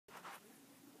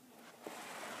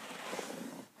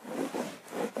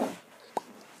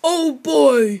Oh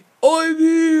boy, I'm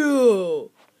here!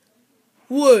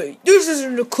 Wait, this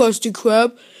isn't a Krusty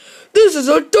Krab. This is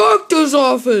a doctor's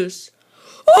office!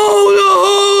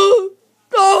 Oh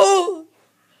no! No!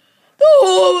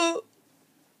 No!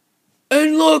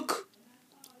 And look!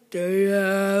 They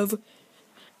have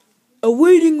a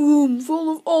waiting room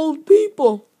full of old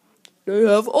people. They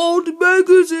have old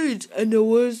magazines. And there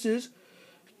was this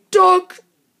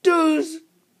doctors.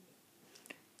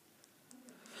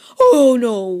 Oh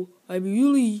no! I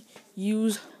really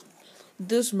use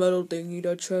this metal thingy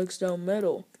that tracks down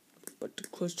metal. But the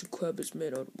Krusty Krab is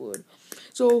made out of wood.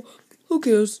 So, who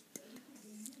cares?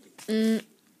 And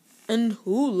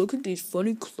look at these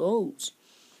funny clothes.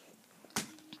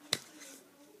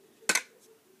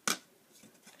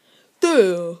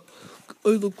 There! I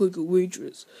look like a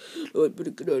waitress. I better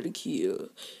get out of here.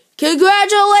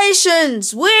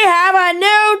 Congratulations! We have a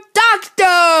new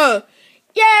doctor!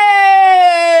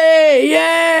 Yay!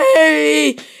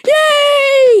 Yay!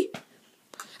 Yay!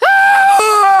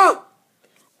 Ah!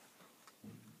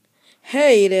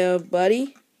 Hey there,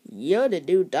 buddy. You're the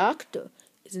new doctor.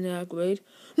 Isn't that great?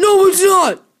 No, it's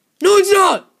not! No, it's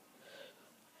not!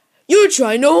 You're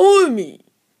trying to harm me.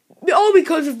 All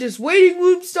because of this waiting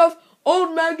room stuff,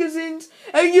 old magazines,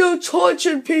 and you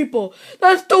tortured people.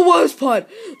 That's the worst part.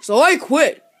 So I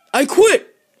quit.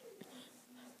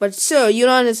 But sir, you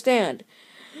don't understand.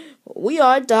 We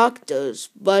are doctors,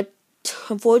 but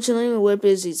unfortunately we're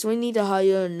busy, so we need to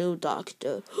hire a new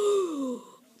doctor.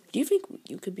 Do you think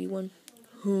you could be one?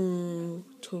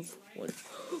 Tough one.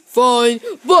 Fine,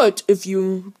 but if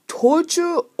you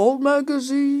torture old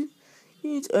magazines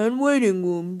and waiting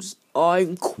rooms,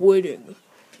 I'm quitting.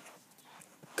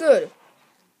 Good.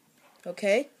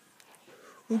 Okay?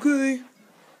 Okay.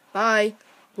 Bye.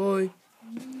 Bye.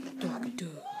 Doctor.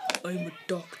 I'm a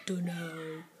doctor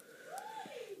now.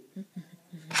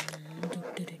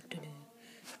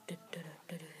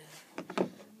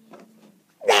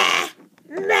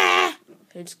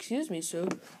 Excuse me, sir.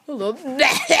 Hello.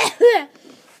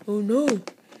 Oh no.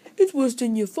 It's worse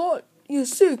than you thought. You're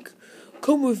sick.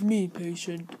 Come with me,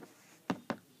 patient.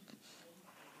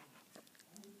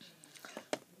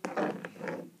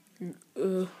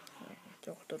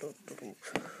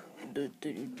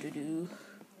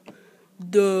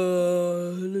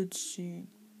 Let's see.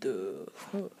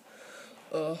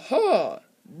 Aha!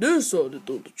 This ought to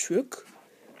do the trick.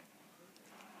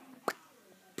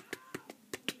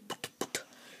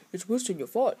 It's worse than you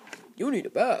thought. You need a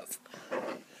bath.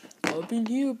 Up in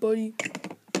here, buddy.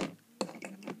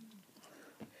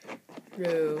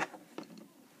 No.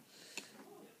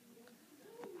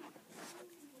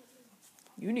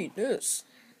 You need this.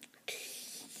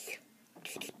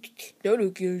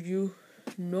 That'll give you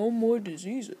no more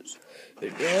diseases.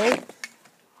 And now,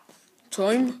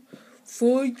 time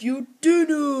for your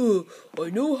dinner.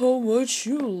 I know how much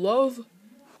you love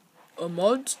a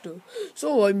monster,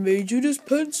 so I made you this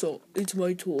pencil. It's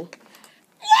my tool.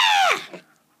 Yeah!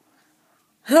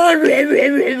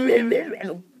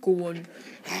 Go on.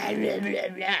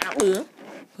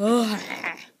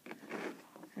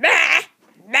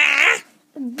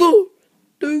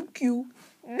 Thank you.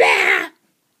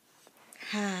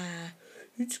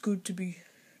 It's good to be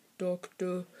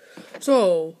doctor.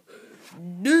 So,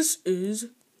 this is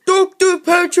Dr.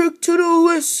 Patrick to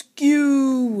the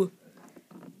rescue.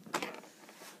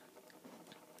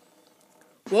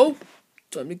 Well,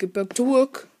 time to get back to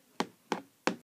work.